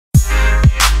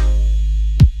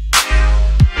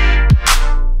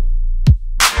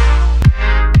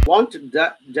want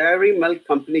dairy milk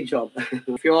company job.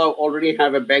 If you already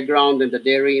have a background in the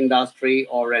dairy industry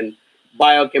or in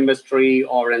biochemistry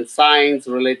or in science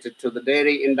related to the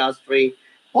dairy industry,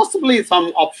 possibly some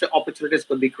opportunities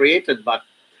could be created, but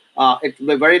it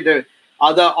will be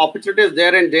other opportunities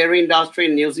there in dairy industry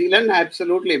in New Zealand,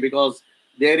 absolutely, because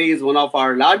dairy is one of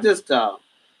our largest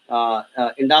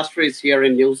industries here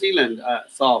in New Zealand.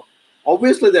 So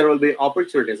obviously there will be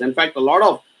opportunities. In fact, a lot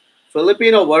of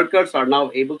Filipino workers are now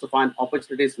able to find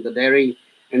opportunities in the dairy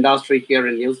industry here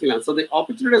in New Zealand. So the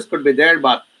opportunities could be there,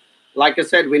 but like I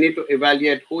said, we need to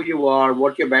evaluate who you are,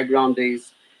 what your background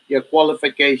is, your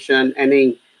qualification,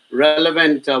 any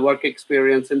relevant work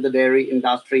experience in the dairy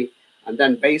industry, and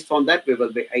then based on that, we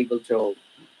will be able to,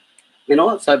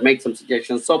 so make some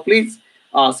suggestions. So please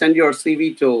send your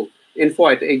CV to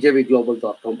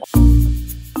info@ajvglobal.com.